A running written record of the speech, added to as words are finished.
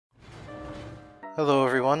Hello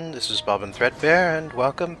everyone, this is Bob and Threadbare, and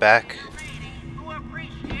welcome back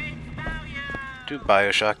to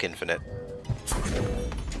BioShock Infinite.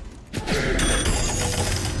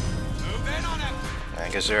 I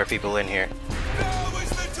guess there are people in here.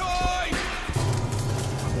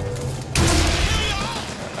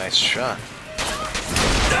 Nice shot.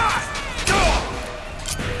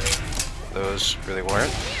 Those really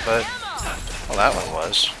weren't, but well, that one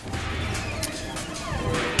was.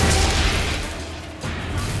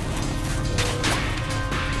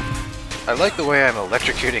 I like the way I'm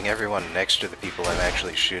electrocuting everyone next to the people I'm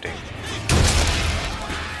actually shooting.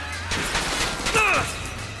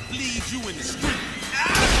 Leave you in the street.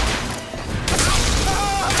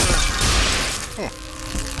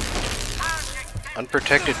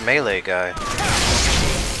 Unprotected melee guy.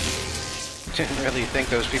 Didn't really think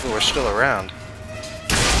those people were still around.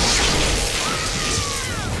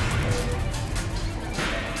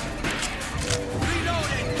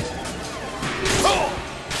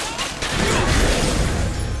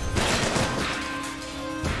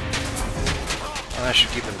 I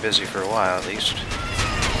should keep him busy for a while at least.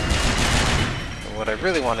 But what I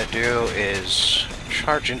really want to do is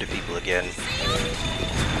charge into people again.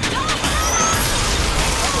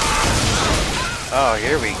 Oh,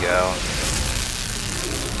 here we go.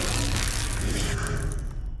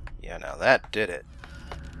 Yeah, now that did it.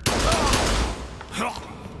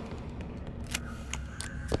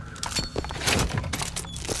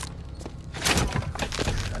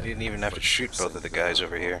 I didn't even have to shoot both of the guys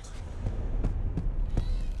over here.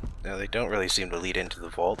 Now, they don't really seem to lead into the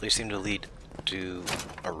vault. They seem to lead to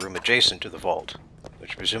a room adjacent to the vault,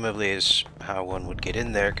 which presumably is how one would get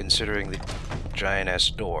in there, considering the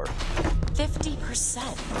giant-ass door. 50%.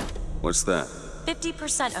 What's that?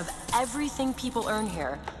 50% of everything people earn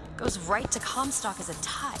here goes right to Comstock as a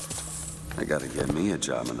tithe. I gotta get me a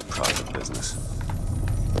job in the profit business.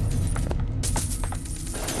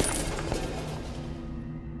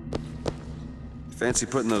 Fancy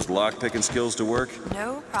putting those lock-picking skills to work?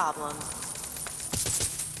 No problem.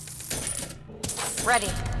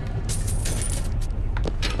 Ready.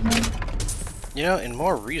 You know, in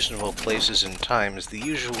more reasonable places and times, the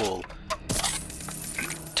usual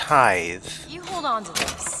tithe... You hold on to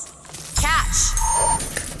this. Catch!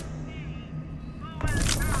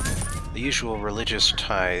 The usual religious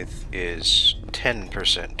tithe is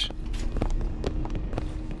 10%.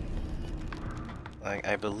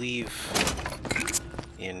 I believe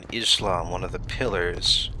in Islam, one of the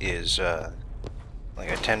pillars is like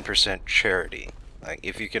a 10% charity. Like,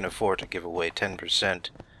 if you can afford to give away 10%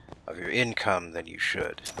 of your income, then you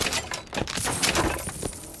should.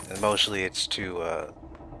 And mostly it's to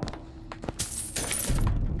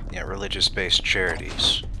religious-based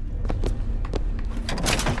charities.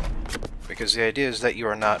 Because the idea is that you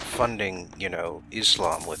are not funding, you know,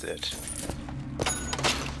 Islam with it.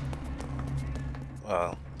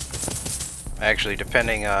 Well, actually,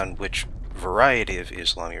 depending on which variety of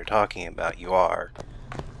Islam you're talking about, you are.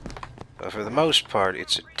 But for the most part,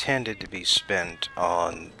 it's intended to be spent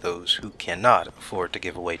on those who cannot afford to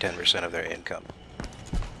give away 10% of their income.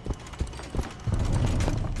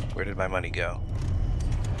 Where did my money go?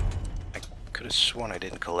 I could have sworn I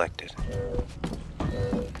didn't collect it.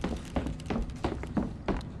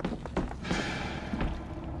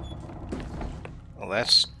 Well,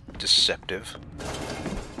 that's deceptive.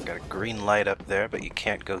 Got a green light up there, but you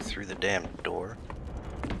can't go through the damn door.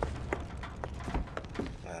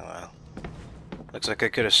 Oh well. Looks like I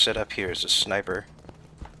could have set up here as a sniper,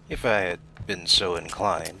 if I had been so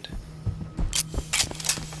inclined.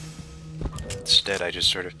 Instead, I just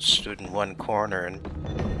sort of stood in one corner and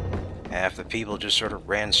half the people just sort of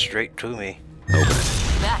ran straight to me. Open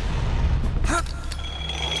it. Back.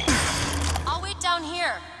 I'll wait down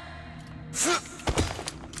here.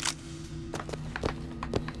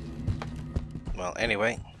 Well,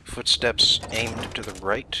 anyway, footsteps aimed to the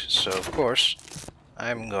right, so of course,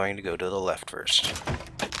 I'm going to go to the left first.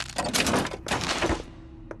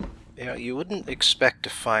 You know, you wouldn't expect to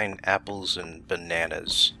find apples and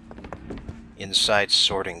bananas inside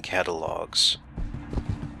sorting catalogs.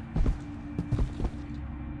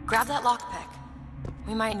 Grab that lockpick.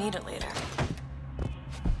 We might need it later.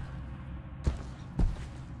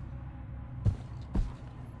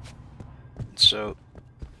 So,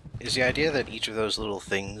 is the idea that each of those little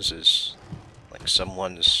things is like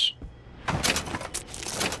someone's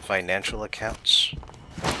financial accounts?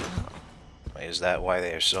 Is that why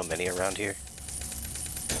there are so many around here?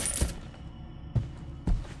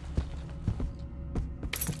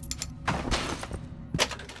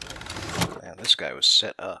 Man, this guy was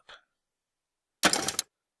set up.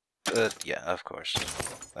 Yeah, of course.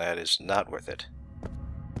 That is not worth it.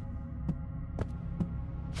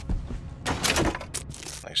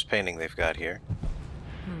 Nice painting they've got here.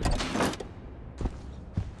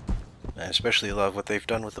 I especially love what they've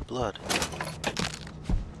done with the blood.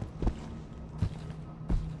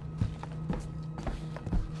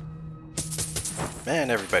 Man,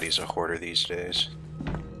 everybody's a hoarder these days.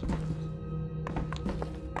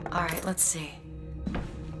 Alright, let's see.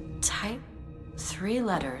 Type 3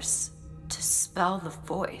 letters to spell the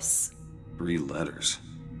voice. 3 letters.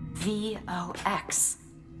 V-O-X.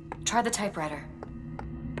 Try the typewriter.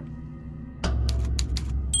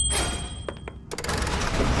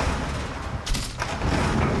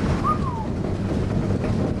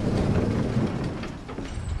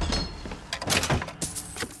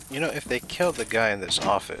 You know, if they killed the guy in this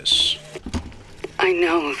office... I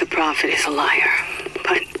know the Prophet is a liar,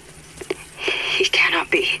 but he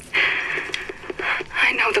cannot be.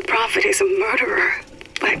 I know the Prophet is a murderer,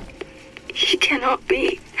 but he cannot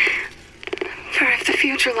be. For if the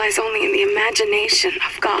future lies only in the imagination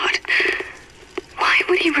of God, why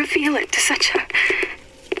would he reveal it to such a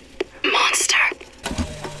monster?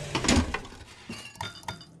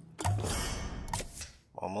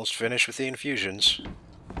 Almost finished with the infusions.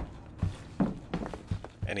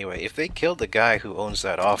 Anyway, if they killed the guy who owns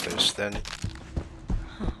that office, then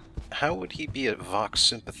how would he be a Vox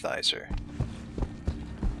sympathizer?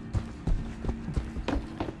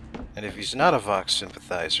 And if he's not a Vox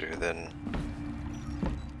sympathizer, then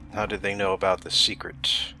how did they know about the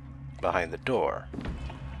secret behind the door?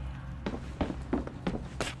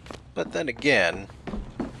 But then again,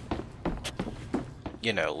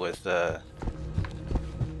 you know, with the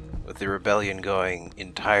rebellion going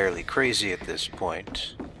entirely crazy at this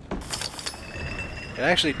point, it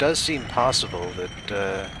actually does seem possible that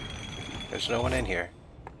there's no one in here.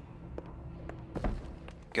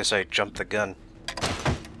 Guess I jumped the gun.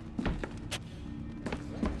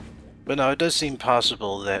 But no, it does seem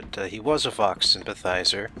possible that he was a Vox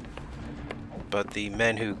sympathizer, but the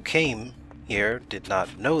men who came here did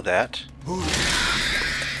not know that.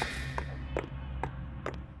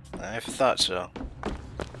 I've thought so.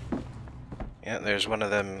 Yeah, there's one of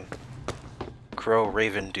them crow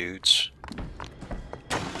raven dudes.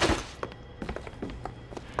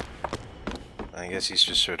 I guess he's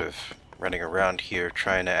just sort of running around here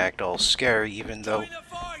trying to act all scary, even though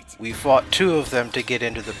we fought 2 of them to get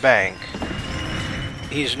into the bank.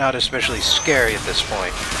 He's not especially scary at this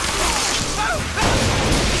point.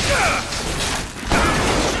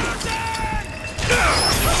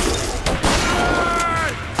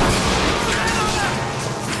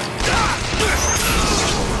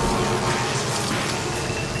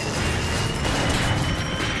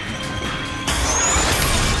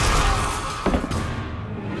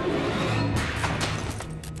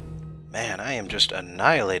 Man, I am just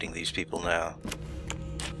annihilating these people now.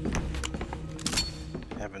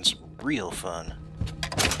 Having some real fun.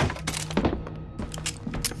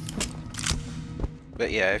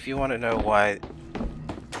 But yeah, if you want to know why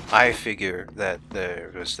I figure that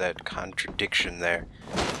there was that contradiction there,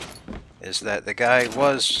 is that the guy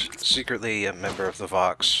was secretly a member of the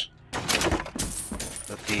Vox,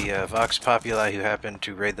 but the Vox Populi who happened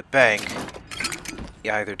to raid the bank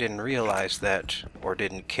either didn't realize that or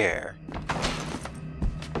didn't care.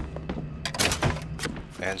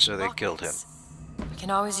 And so they killed him. We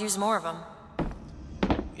can always use more of them.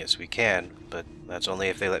 Yes, we can, but that's only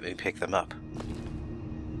if they let me pick them up.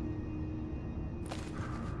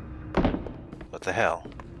 What the hell?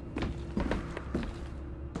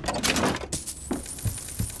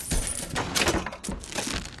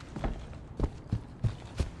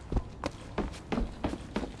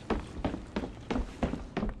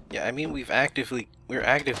 Yeah, I mean, we're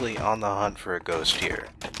actively on the hunt for a ghost here.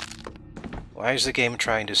 Why is the game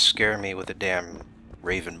trying to scare me with a damn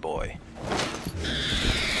Raven Boy?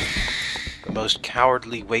 The most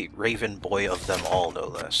cowardly Raven Boy of them all, no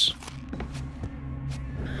less.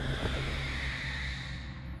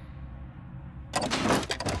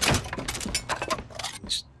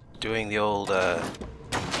 He's doing the old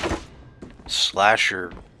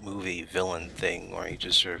slasher movie villain thing where he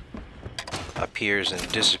just sort of appears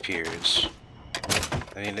and disappears.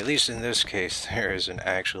 I mean, at least in this case, there is an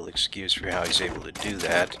actual excuse for how he's able to do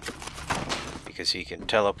that, because he can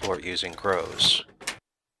teleport using crows.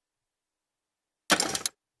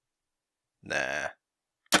 Nah.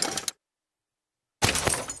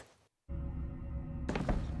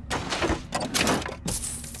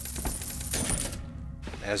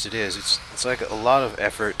 As it is, it's like a lot of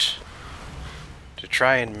effort to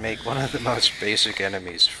try and make one of the most basic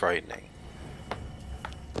enemies frightening.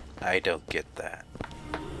 I don't get that.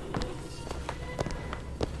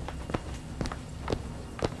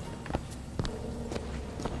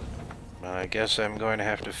 I guess I'm going to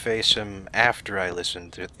have to face him after I listen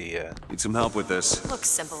to the, Need some help with this. Looks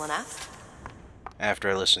simple enough. after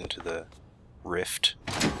I listen to the rift.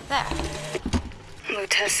 There.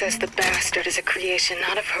 Lutez says the bastard is a creation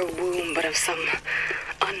not of her womb, but of some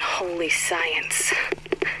unholy science.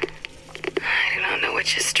 I do not know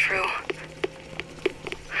which is true.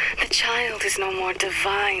 The child is no more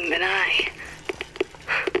divine than I.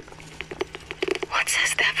 What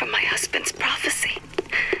says that from my husband's prophecy?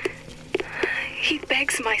 He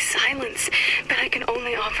begs my silence, but I can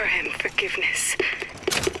only offer him forgiveness.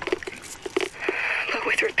 But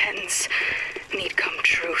with repentance, need come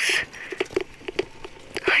truth.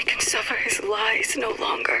 I can suffer his lies no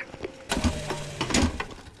longer.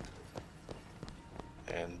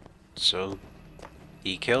 And so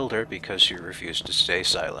he killed her because she refused to stay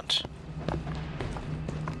silent.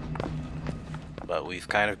 But we've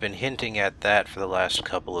kind of been hinting at that for the last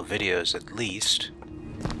couple of videos at least.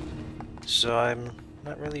 So I'm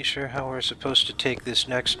not really sure how we're supposed to take this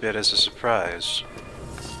next bit as a surprise.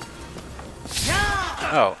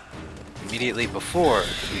 Oh, immediately before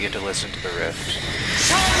we get to listen to the rift.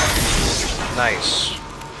 Nice.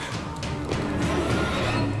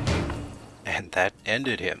 And that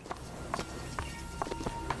ended him.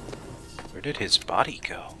 Where did his body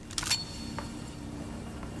go?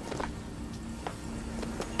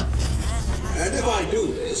 And if I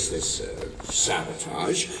do this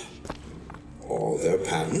sabotage, all their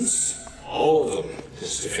patents, all of them,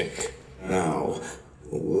 Mr. Fink. Now,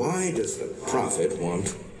 why does the Prophet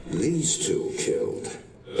want these two killed?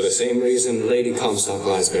 For the same reason Lady Comstock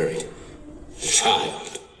lies buried.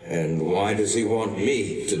 Child. And why does he want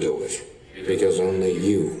me to do it? Because only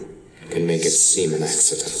you can make it seem an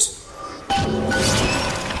accident. I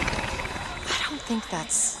don't think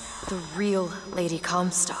that's the real Lady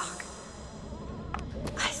Comstock.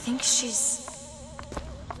 I think she's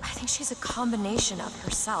a combination of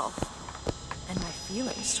herself and my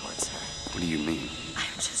feelings towards her. What do you mean?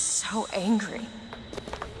 I'm just so angry.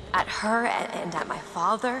 At her and at my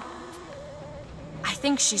father. I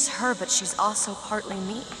think she's her, but she's also partly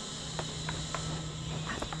me.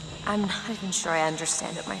 I'm not even sure I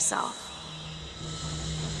understand it myself.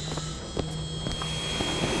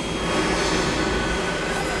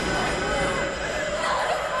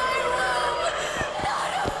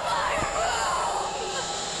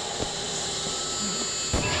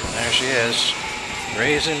 There she is,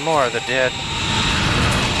 raising more of the dead.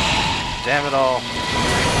 Damn it all.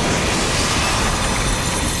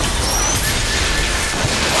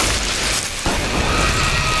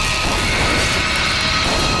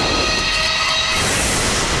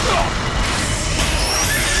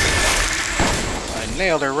 I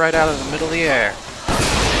nailed her right out of the middle of the air.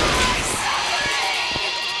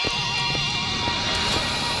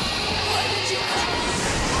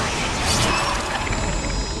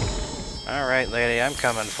 Alright, lady, I'm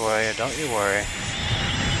coming for you, don't you worry.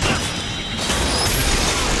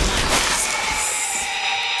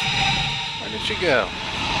 Where did she go?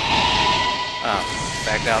 Oh,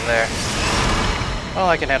 back down there. Well,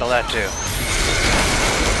 I can handle that too.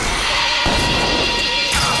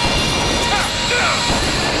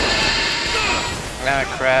 Ah,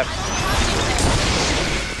 crap.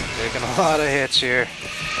 Taking a lot of hits here.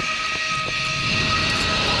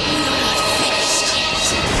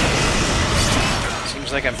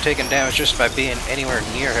 Seems like I'm taking damage just by being anywhere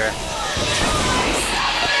near her.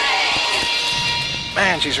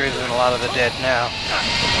 Man, she's raising a lot of the dead now.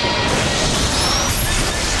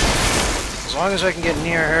 As long as I can get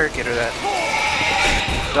near her, get her that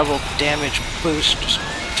double damage boost, just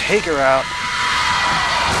take her out.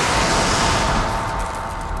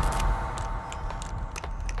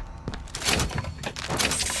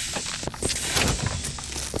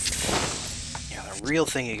 The real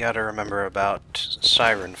thing you gotta remember about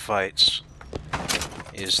siren fights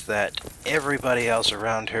is that everybody else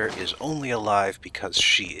around her is only alive because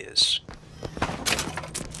she is.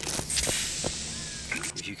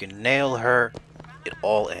 If you can nail her, it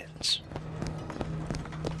all ends.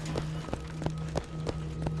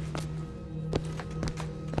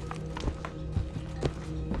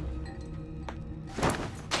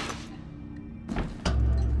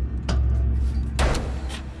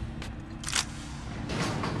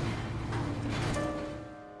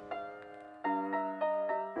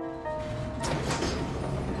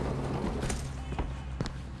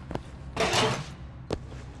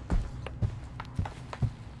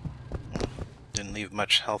 Didn't leave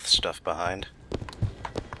much health stuff behind.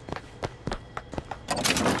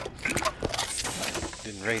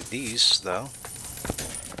 Didn't raid these, though,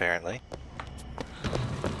 apparently.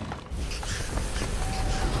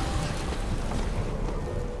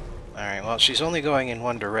 Alright, Alright, well, she's only going in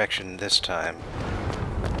one direction this time.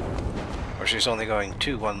 Or she's only going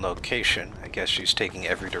to one location. I guess she's taking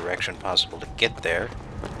every direction possible to get there.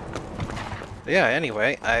 But yeah,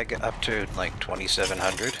 anyway, I got up to like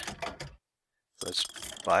 2,700. Let's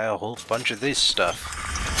buy a whole bunch of this stuff.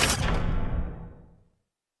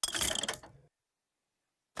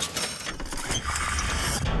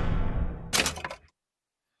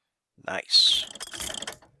 Nice.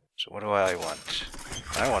 So what do I want?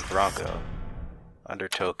 I want Bronco.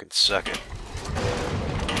 Undertow can suck it.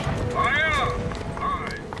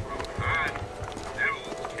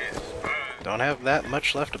 Don't have that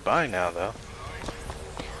much left to buy now, though.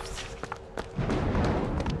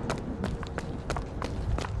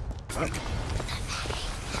 Oh.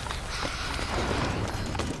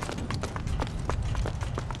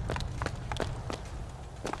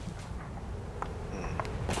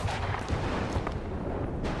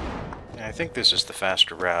 I think this is the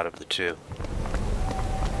faster route of the two.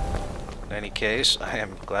 In any case, I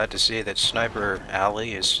am glad to see that Sniper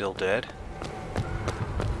Alley is still dead.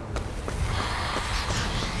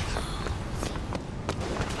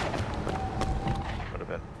 Would have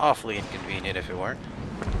been awfully inconvenient if it weren't.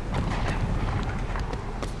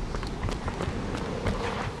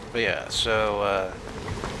 But yeah, so,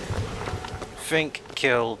 Fink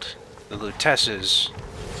killed the Lutesses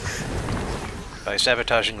by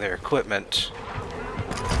sabotaging their equipment.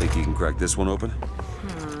 Think you can crack this one open?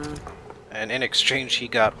 And in exchange, he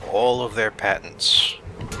got all of their patents.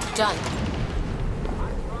 Done.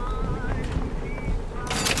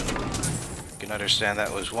 You can understand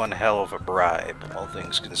that was one hell of a bribe, all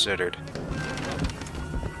things considered.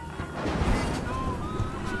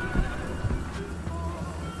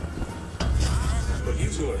 But you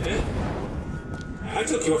two are dead. I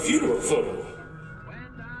took your funeral photo.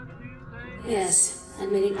 Yes,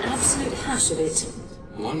 and made an absolute hash of it.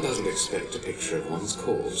 One doesn't expect a picture of one's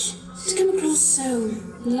cause. To come across so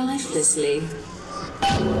lifelessly.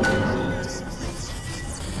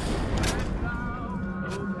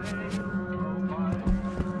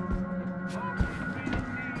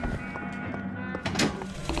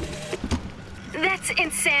 That's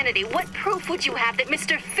insanity. What proof would you have that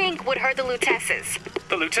Mr. Fink would hurt the Lutesses?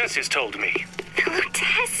 The Lutesses told me. The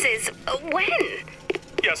Lutesses? When?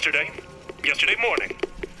 Yesterday morning.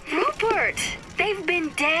 Rupert! They've been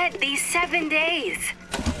dead these 7 days.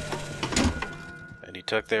 And he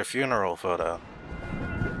took their funeral photo.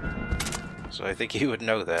 So I think he would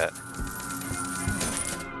know that.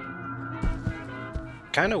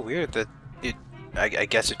 Kind of weird that I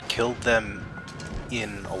guess it killed them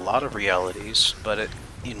in a lot of realities, but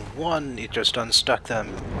in one, it just unstuck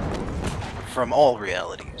them from all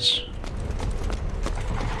realities.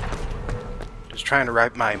 Just trying to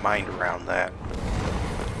wrap my mind around that.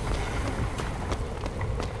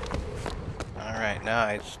 Alright, now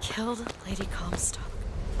I... Killed Lady Comstock.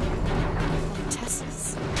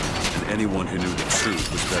 Lutesses. And anyone who knew the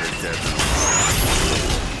truth was better dead than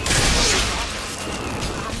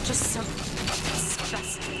I'm just so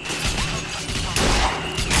stressed.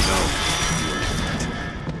 no. You're not.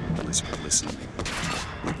 Unless you're listening.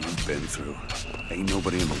 What you've been through. Ain't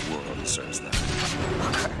nobody in the world deserves that.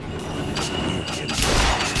 You kid.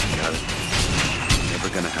 Got it? Never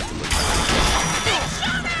gonna have to look back.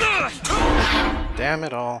 Damn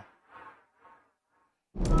it all.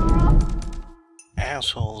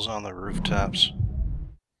 Assholes on the rooftops.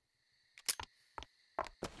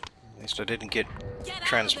 At least I didn't get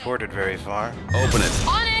transported very far. Open it.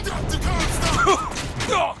 On it!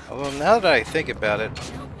 Although now that I think about it,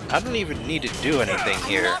 I don't even need to do anything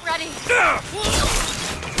here. Not ready.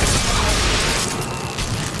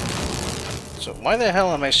 So why the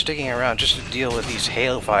hell am I sticking around just to deal with these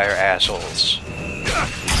hailfire assholes?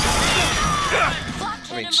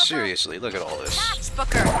 I mean, seriously, look at all this.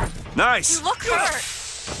 Booker, Nice! you look hurt.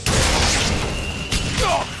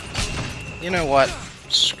 You know what?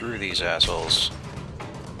 Screw these assholes.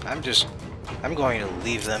 I'm going to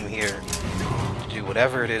leave them here to do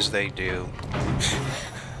whatever it is they do.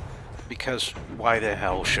 Because why the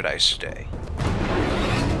hell should I stay?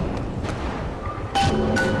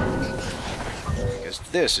 Because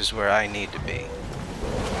this is where I need to be.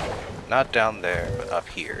 Not down there, but up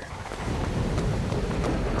here.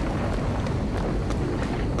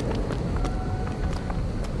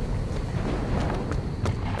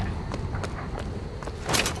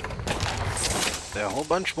 Did a whole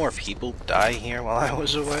bunch more people die here while I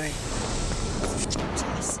was away?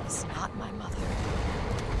 Tess is not my mother.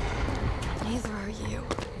 Neither are you.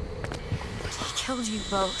 He killed you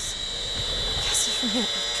both. Guess you knew.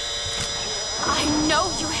 I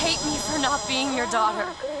know you hate me for not being your daughter.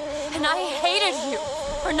 And I hated you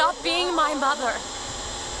for not being my mother.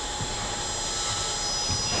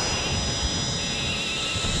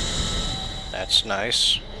 That's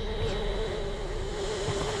nice.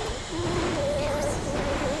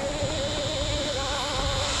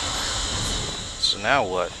 So now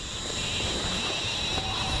what?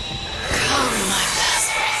 Come, my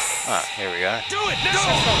Lazarus. Ah, here we are. Do it now!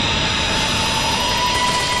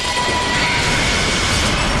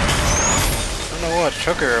 I don't know what,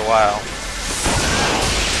 took her a while.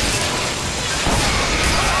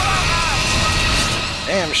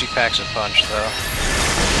 Damn, she packs a punch, though.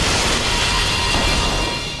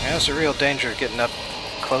 Yeah, that's a real danger getting up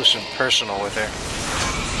close and personal with her.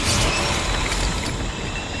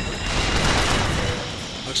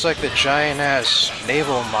 Looks like the giant-ass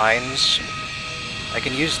naval mines. I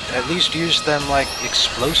can at least use them like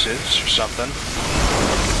explosives or something.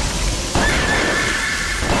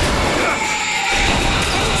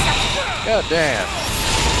 God damn.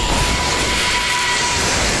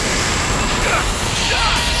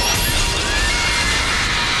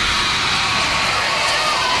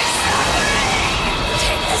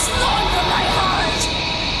 Take this thorn from my heart!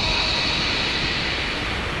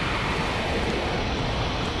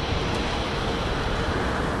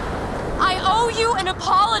 I owe you an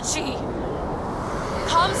apology!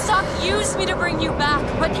 Comstock used me to bring you back,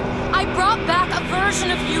 but I brought back a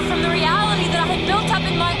version of you from the reality that I had built up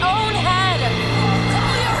in my own head.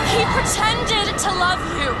 He pretended to love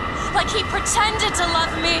you, like he pretended to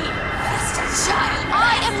love me. Child,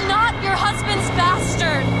 I am not your husband's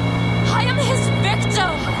bastard. I am his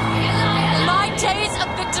victim. My days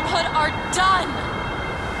of victimhood are done.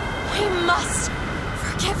 We must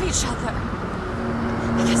forgive each other.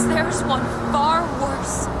 Because there is one far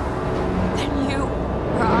worse than you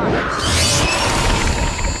or I.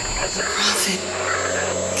 The Prophet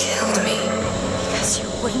killed me. Because you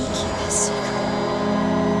wouldn't keep his secret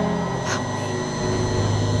about me.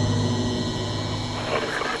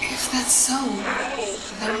 If that's so,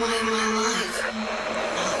 then why am I alive?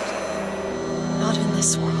 Not in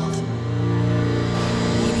this world.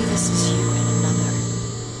 Maybe this is you in another.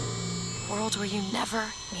 World where you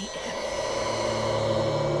never meet him.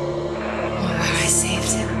 Or where I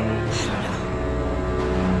saved him? I don't know.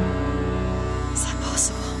 Is that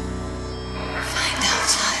possible? Find out,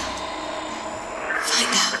 child.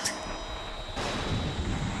 Find out.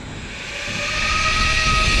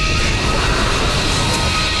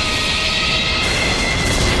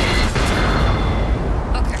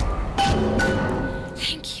 Okay.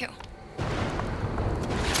 Thank you.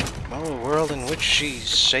 Well, a world in which she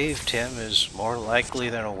saved him is more likely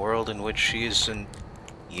than a world in which she is an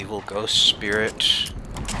evil ghost spirit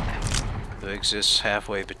who exists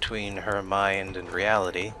halfway between her mind and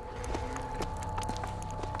reality.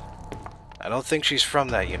 I don't think she's from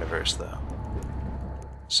that universe, though.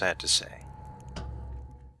 Sad to say.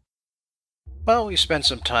 Well, we spent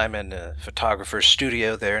some time in a photographer's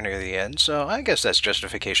studio there near the end, so I guess that's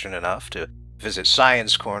justification enough to visit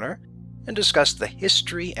Science Corner and discuss the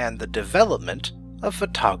history and the development of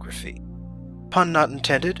photography. Pun not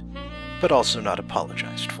intended, but also not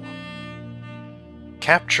apologized for.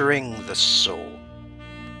 Capturing the soul.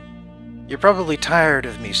 You're probably tired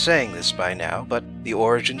of me saying this by now, but the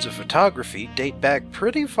origins of photography date back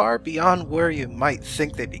pretty far beyond where you might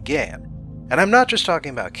think they began. And I'm not just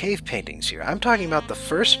talking about cave paintings here, I'm talking about the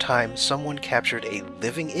first time someone captured a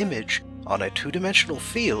living image on a two-dimensional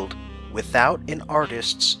field without an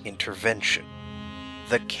artist's intervention.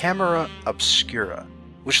 The camera obscura,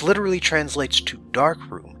 which literally translates to dark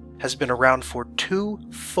room, has been around for 2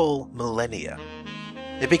 full millennia.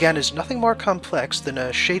 It began as nothing more complex than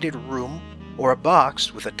a shaded room or a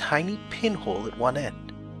box with a tiny pinhole at one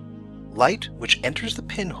end. Light which enters the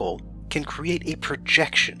pinhole can create a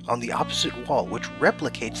projection on the opposite wall which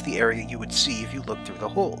replicates the area you would see if you looked through the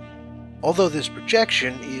hole, although this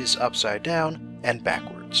projection is upside down and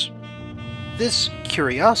backwards. This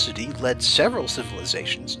curiosity led several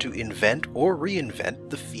civilizations to invent or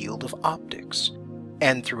reinvent the field of optics,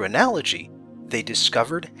 and through analogy, they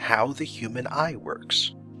discovered how the human eye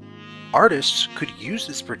works. Artists could use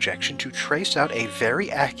this projection to trace out a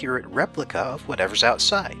very accurate replica of whatever's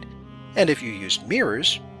outside, and if you used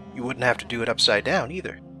mirrors, you wouldn't have to do it upside down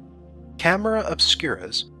either. Camera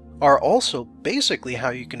obscuras are also basically how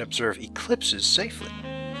you can observe eclipses safely.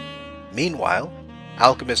 Meanwhile,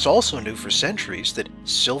 alchemists also knew for centuries that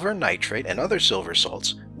silver nitrate and other silver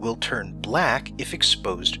salts will turn black if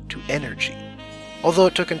exposed to energy. Although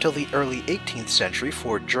it took until the early 18th century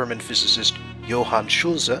for German physicist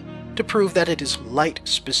Johannes to prove that it is light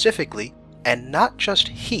specifically, and not just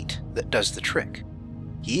heat, that does the trick.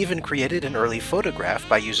 He even created an early photograph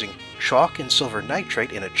by using chalk and silver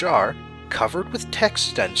nitrate in a jar covered with text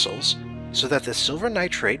stencils so that the silver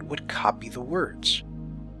nitrate would copy the words.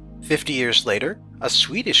 50 years later, a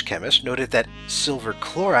Swedish chemist noted that silver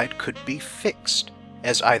chloride could be fixed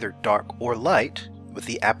as either dark or light with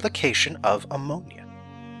the application of ammonia.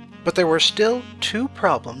 But there were still two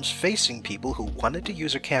problems facing people who wanted to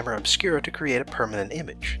use a camera obscura to create a permanent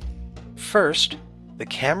image. First, the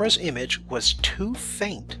camera's image was too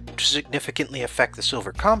faint to significantly affect the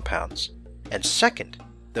silver compounds, and second,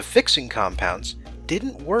 the fixing compounds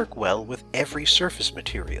didn't work well with every surface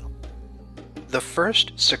material. The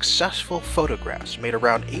first successful photographs made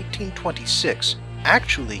around 1826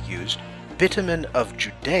 actually used bitumen of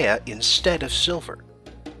Judea instead of silver,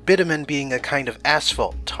 bitumen being a kind of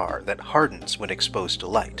asphalt tar that hardens when exposed to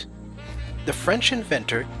light. The French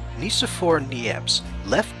inventor Nicephore Niepce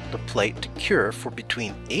left the plate to cure for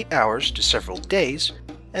between 8 hours to several days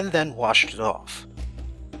and then washed it off.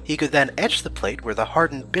 He could then etch the plate where the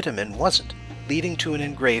hardened bitumen wasn't, leading to an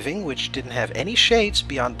engraving which didn't have any shades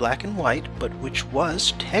beyond black and white, but which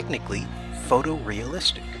was technically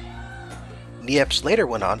photorealistic. Niepce later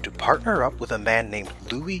went on to partner up with a man named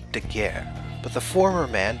Louis Daguerre, but the former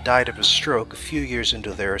man died of a stroke a few years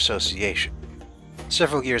into their association.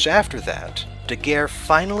 Several years after that, Daguerre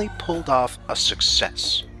finally pulled off a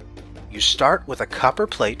success. You start with a copper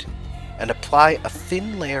plate and apply a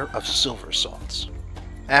thin layer of silver salts.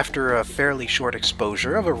 After a fairly short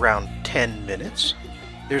exposure of around 10 minutes,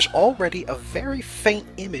 there's already a very faint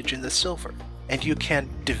image in the silver, and you can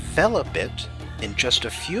develop it in just a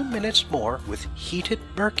few minutes more with heated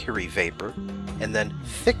mercury vapor, and then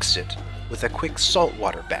fix it with a quick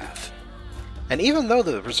saltwater bath. And even though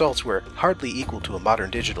the results were hardly equal to a modern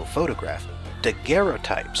digital photograph,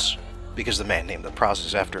 daguerreotypes, because the man named the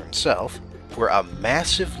process after himself, were a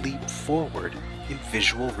massive leap forward in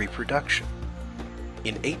visual reproduction.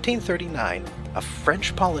 In 1839, a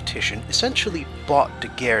French politician essentially bought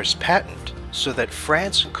Daguerre's patent so that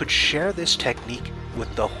France could share this technique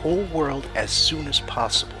with the whole world as soon as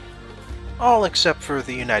possible. All except for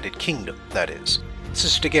the United Kingdom, that is,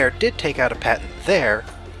 since Daguerre did take out a patent there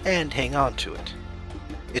and hang on to it.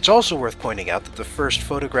 It's also worth pointing out that the first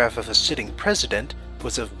photograph of a sitting president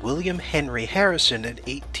was of William Henry Harrison in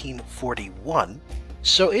 1841,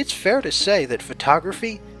 so it's fair to say that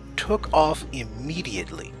photography took off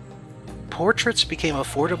immediately. Portraits became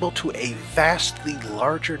affordable to a vastly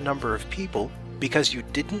larger number of people because you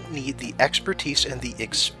didn't need the expertise and the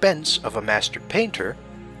expense of a master painter,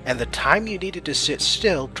 and the time you needed to sit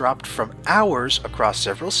still dropped from hours across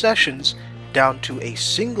several sessions down to a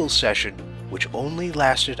single session which only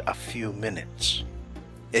lasted a few minutes.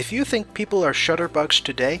 If you think people are shutterbugs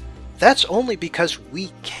today, that's only because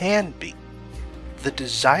we can be. The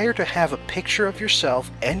desire to have a picture of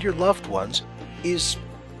yourself and your loved ones is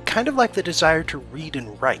kind of like the desire to read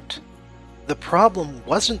and write. The problem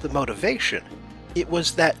wasn't the motivation, it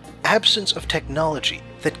was that absence of technology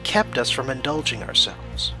that kept us from indulging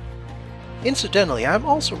ourselves. Incidentally, I'm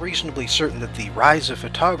also reasonably certain that the rise of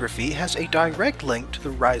photography has a direct link to the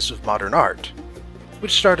rise of modern art,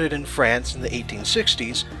 which started in France in the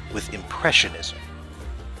 1860s with Impressionism.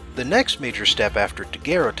 The next major step after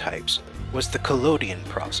daguerreotypes was the collodion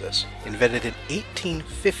process, invented in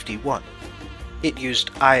 1851. It used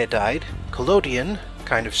iodide, collodion,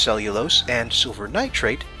 kind of cellulose, and silver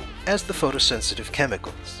nitrate as the photosensitive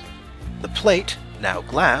chemicals. The plate, now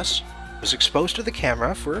glass, was exposed to the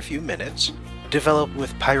camera for a few minutes, developed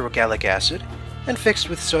with pyrogallic acid, and fixed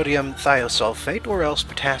with sodium thiosulfate or else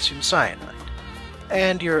potassium cyanide.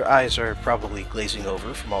 And your eyes are probably glazing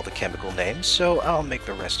over from all the chemical names, so I'll make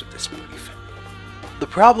the rest of this brief. The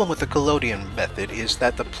problem with the collodion method is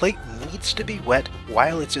that the plate needs to be wet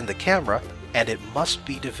while it's in the camera, and it must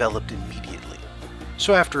be developed immediately.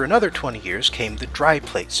 So after another 20 years came the dry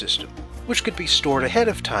plate system, which could be stored ahead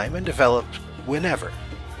of time and developed whenever,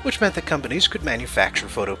 which meant that companies could manufacture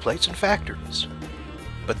photoplates in factories.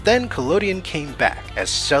 But then collodion came back as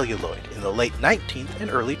celluloid in the late 19th and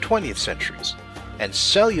early 20th centuries, and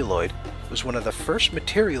celluloid was one of the first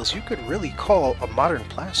materials you could really call a modern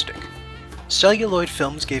plastic. Celluloid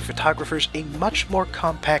films gave photographers a much more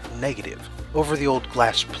compact negative over the old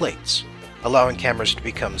glass plates, allowing cameras to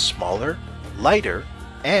become smaller, lighter,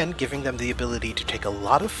 and giving them the ability to take a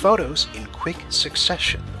lot of photos in quick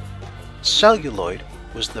succession. Celluloid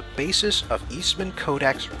was the basis of Eastman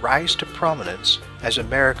Kodak's rise to prominence as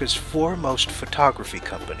America's foremost photography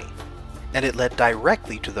company, and it led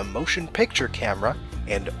directly to the motion picture camera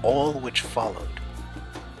and all which followed.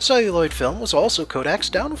 Celluloid film was also Kodak's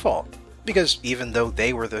downfall, Because even though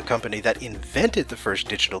they were the company that invented the first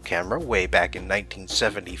digital camera way back in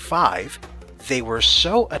 1975, they were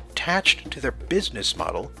so attached to their business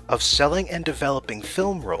model of selling and developing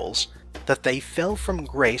film rolls that they fell from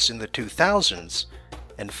grace in the 2000s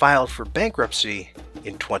and filed for bankruptcy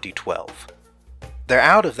in 2012. They're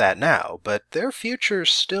out of that now, but their future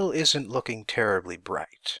still isn't looking terribly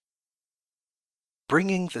bright.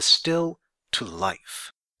 Bringing the still to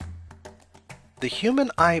life. The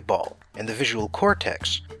human eyeball and the visual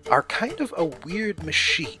cortex are kind of a weird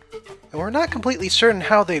machine, and we're not completely certain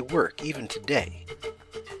how they work even today.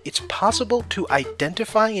 It's possible to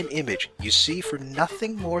identify an image you see for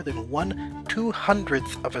nothing more than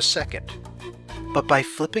 1/200th of a second. But by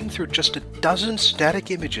flipping through just a dozen static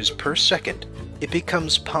images per second, it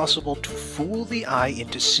becomes possible to fool the eye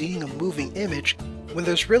into seeing a moving image when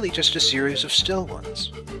there's really just a series of still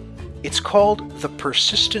ones. It's called the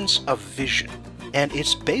persistence of vision, and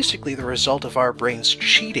it's basically the result of our brains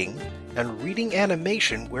cheating and reading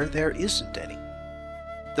animation where there isn't any.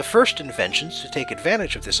 The first inventions to take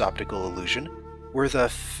advantage of this optical illusion were the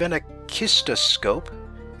phenakistoscope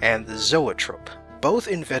and the zoetrope, both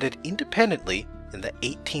invented independently in the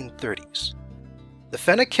 1830s. The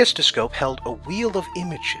phenakistoscope held a wheel of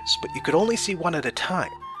images, but you could only see one at a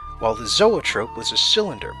time, while the zoetrope was a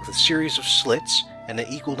cylinder with a series of slits and an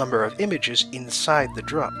equal number of images inside the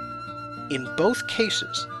drum. In both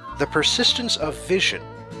cases, the persistence of vision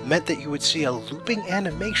meant that you would see a looping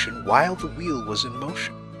animation while the wheel was in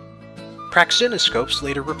motion. Praxinoscopes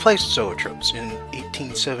later replaced zoetropes in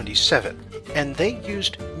 1877, and they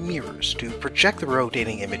used mirrors to project the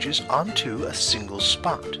rotating images onto a single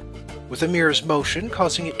spot, with the mirror's motion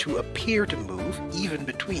causing it to appear to move even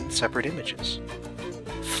between separate images.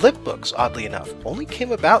 Flipbooks, oddly enough, only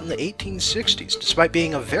came about in the 1860s, despite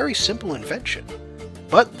being a very simple invention.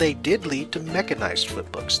 But they did lead to mechanized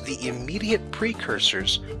flipbooks, the immediate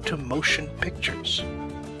precursors to motion pictures.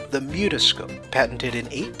 The mutoscope, patented in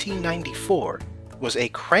 1894, was a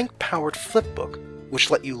crank-powered flipbook which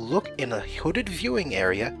let you look in a hooded viewing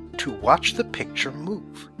area to watch the picture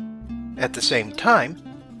move. At the same time,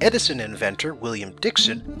 Edison inventor William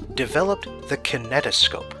Dixon developed the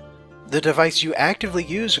kinetoscope, the device you actively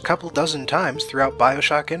use a couple dozen times throughout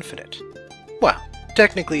BioShock Infinite. Well,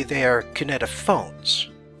 technically they are kinetophones,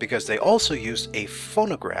 because they also use a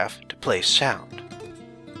phonograph to play sound.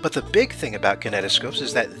 But the big thing about kinetoscopes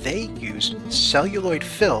is that they used celluloid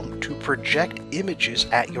film to project images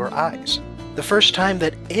at your eyes, the first time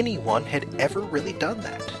that anyone had ever really done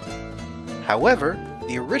that. However,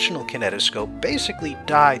 the original kinetoscope basically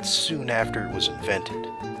died soon after it was invented.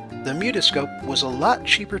 The mutoscope was a lot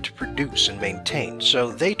cheaper to produce and maintain,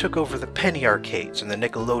 so they took over the penny arcades and the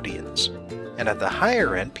Nickelodeons, and at the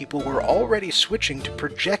higher end people were already switching to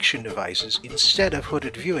projection devices instead of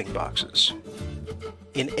hooded viewing boxes.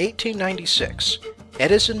 In 1896,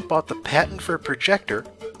 Edison bought the patent for a projector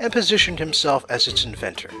and positioned himself as its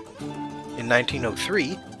inventor. In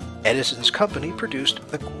 1903, Edison's company produced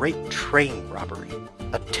The Great Train Robbery,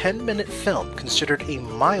 a 10-minute film considered a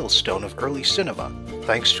milestone of early cinema,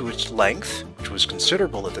 thanks to its length, which was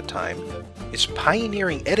considerable at the time, its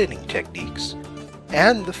pioneering editing techniques,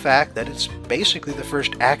 and the fact that it's basically the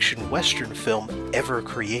first action western film ever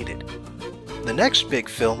created. The next big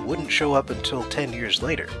film wouldn't show up until 10 years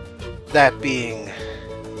later, that being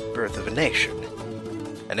Birth of a Nation.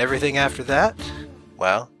 And everything after that,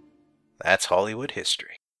 well, that's Hollywood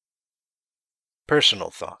history.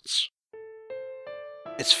 Personal thoughts.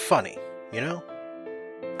 It's funny, you know?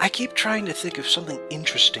 I keep trying to think of something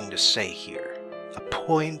interesting to say here, a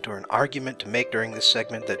point or an argument to make during this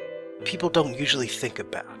segment that people don't usually think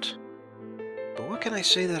about. But what can I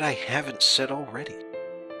say that I haven't said already?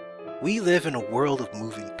 We live in a world of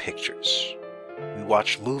moving pictures. We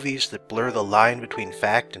watch movies that blur the line between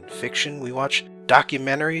fact and fiction. We watch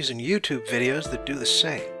documentaries and YouTube videos that do the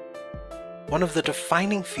same. One of the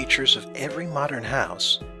defining features of every modern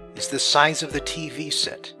house is the size of the TV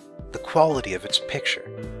set, the quality of its picture,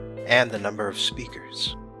 and the number of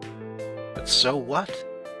speakers. But so what?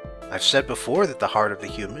 I've said before that the heart of the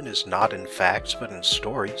human is not in facts but in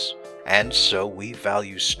stories, and so we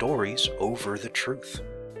value stories over the truth.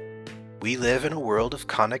 We live in a world of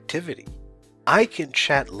connectivity. I can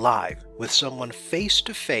chat live with someone face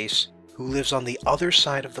to face who lives on the other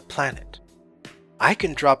side of the planet. I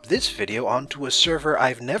can drop this video onto a server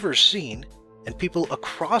I've never seen, and people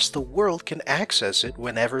across the world can access it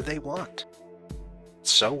whenever they want.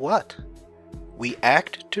 So what? We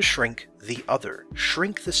act to shrink the other,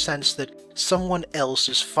 shrink the sense that someone else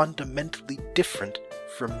is fundamentally different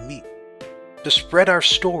from me, to spread our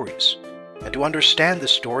stories, and to understand the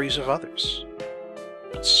stories of others.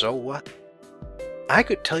 But so what? I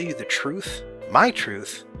could tell you the truth, my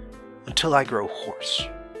truth, until I grow hoarse.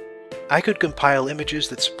 I could compile images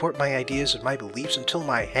that support my ideas and my beliefs until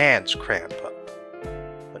my hands cramp up.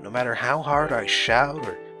 But no matter how hard I shout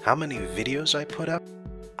or how many videos I put up,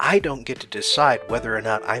 I don't get to decide whether or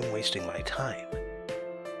not I'm wasting my time.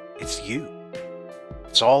 It's you.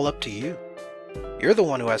 It's all up to you. You're the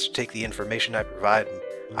one who has to take the information I provide and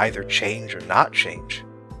either change or not change.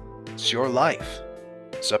 It's your life.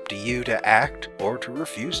 It's up to you to act or to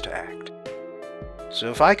refuse to act.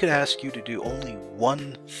 So if I could ask you to do only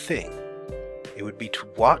one thing, it would be to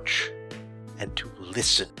watch and to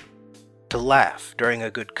listen. To laugh during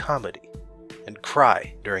a good comedy and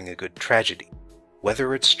cry during a good tragedy,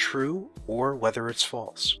 whether it's true or whether it's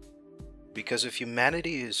false. Because if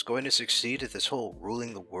humanity is going to succeed at this whole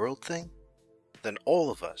ruling the world thing, then all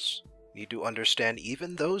of us need to understand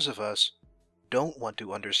even those of us who don't want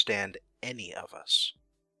to understand any of us.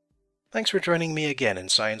 Thanks for joining me again in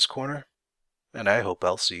Science Corner, and I hope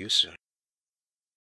I'll see you soon.